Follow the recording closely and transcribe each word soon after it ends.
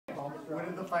What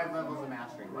are the 5 levels of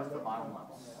mastery? What's the bottom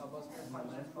level?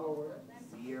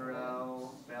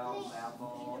 0, belt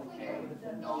level, okay,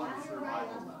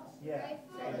 non-survival level. Okay,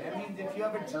 that means if you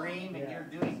have a dream and you're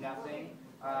doing nothing,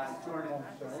 Jordan,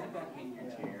 sit back in your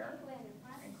chair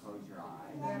and close your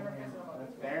eyes.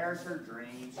 There's her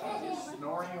dream. She's just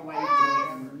snoring away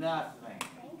doing nothing.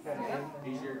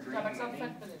 Is your dream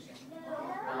living?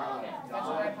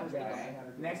 Okay.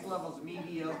 Next level is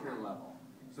mediocre level.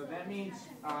 So that means,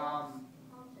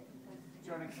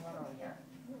 Jordan, come on over here.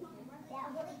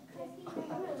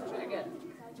 Try again.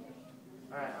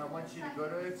 Alright, I want you to go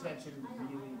to attention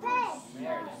really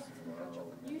There it is. Very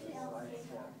nice.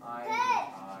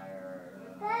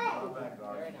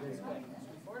 Good.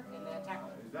 Forward and then tackle.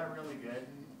 Is that really good?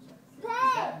 Is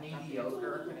that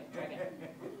mediocre? Try again.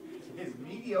 Is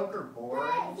mediocre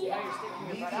boring?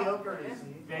 Mediocre is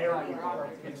very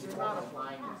boring because you're not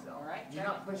applying yourself. You're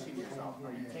not pushing yourself.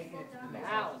 Are you taking it to the next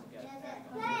That level? was good.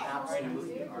 You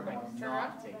absolutely are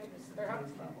not taking it to the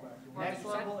next level. Next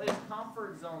level is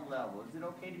comfort zone level. Is it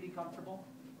okay to be comfortable?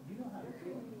 You know how to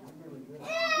do it.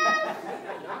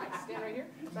 Nice. Stand right here.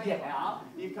 Yeah,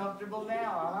 you comfortable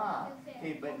now, huh?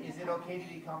 Okay, but is it okay to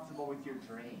be comfortable with your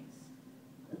dreams?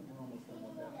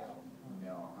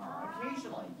 No,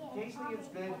 occasionally. Occasionally it's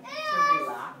good to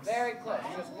relax. Very close.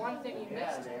 Just one thing you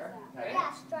missed. There. Okay.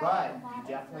 But you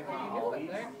definitely want to always,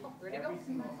 Ready to go? every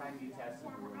single time you test it,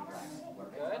 really relax.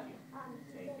 Good.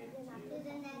 Take it to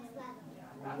the next level.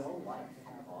 That's life.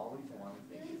 You always want to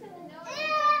take it to the next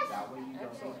level. That way you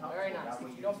don't feel comfortable. Very nice. That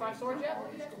way You don't find swords yet?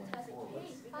 always going forward.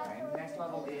 Okay, the next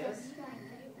level is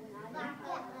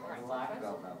black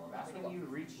belt level. That's when you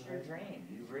reach your dream.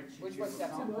 You reach Which your one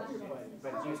steps in?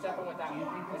 But You step in with that do you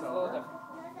one. think It's it's a little over?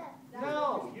 different.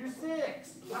 No, you're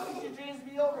 6. How could your dreams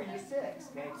be over? You're 6.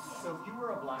 Okay, so if you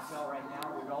were a black belt right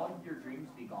now, would all of your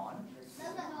dreams be gone?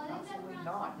 Absolutely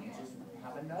not. You just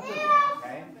have another one,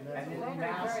 okay? And then the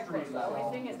mastery The level.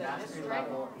 only thing is that this Mastery strength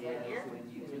level right is here, when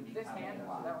you can this become hand, a so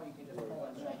lot. that way you can just pull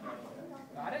that strength.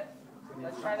 Got it?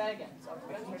 Let's try that again. So,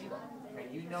 ready to go. Okay,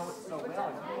 you know it so well.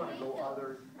 You want to go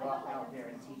out there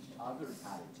and teach others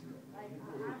how to do it.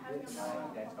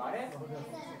 That's got it?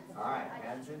 All right,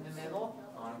 hands in the middle.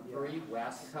 On 3,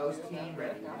 West Coast team.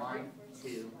 Ready? 1,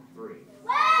 2, 3.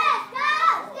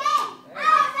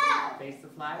 Face the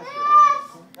flag.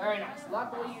 Very nice.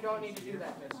 Luckily, you don't need to do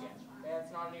that just yet.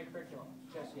 That's not in your curriculum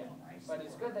just yet. But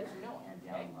it's good that you know it.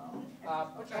 Okay?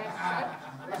 Put your hands aside.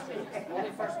 Wrist changes.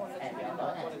 Only first one that you can do.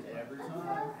 What is it?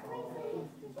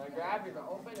 So I grab, you're going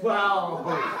to open it. Wow,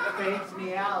 faked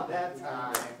me out that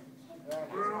time.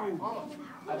 Very nice. Almost.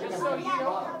 Just so you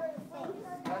know.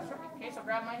 That's right. Okay, so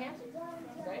grab my hand.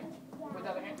 Okay? With the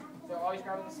other hand. So always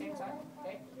grab it the same side.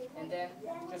 Okay? And then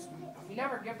just, you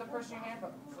never give the person your hand,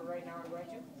 but for right now I'm going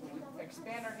to.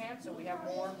 Expand our hand so we have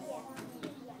more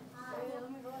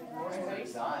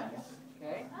space.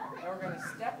 Okay? And we're going to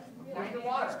step 90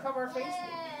 degrees, cover our face.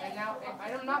 And now,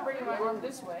 I'm not bringing my arm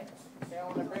this way. Okay, I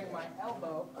want to bring my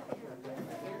elbow here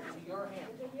to your hand.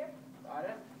 Got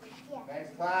it?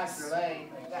 Next class, you're late.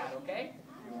 Like that, okay?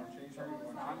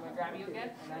 I'm going to grab you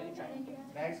again, and now you try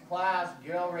it. Next class,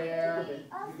 get over here.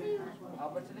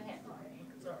 Elbow to the hand.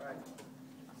 It's alright.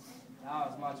 That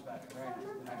was much better.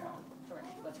 Very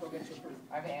nice. Let's go get you.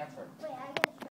 I have an answer.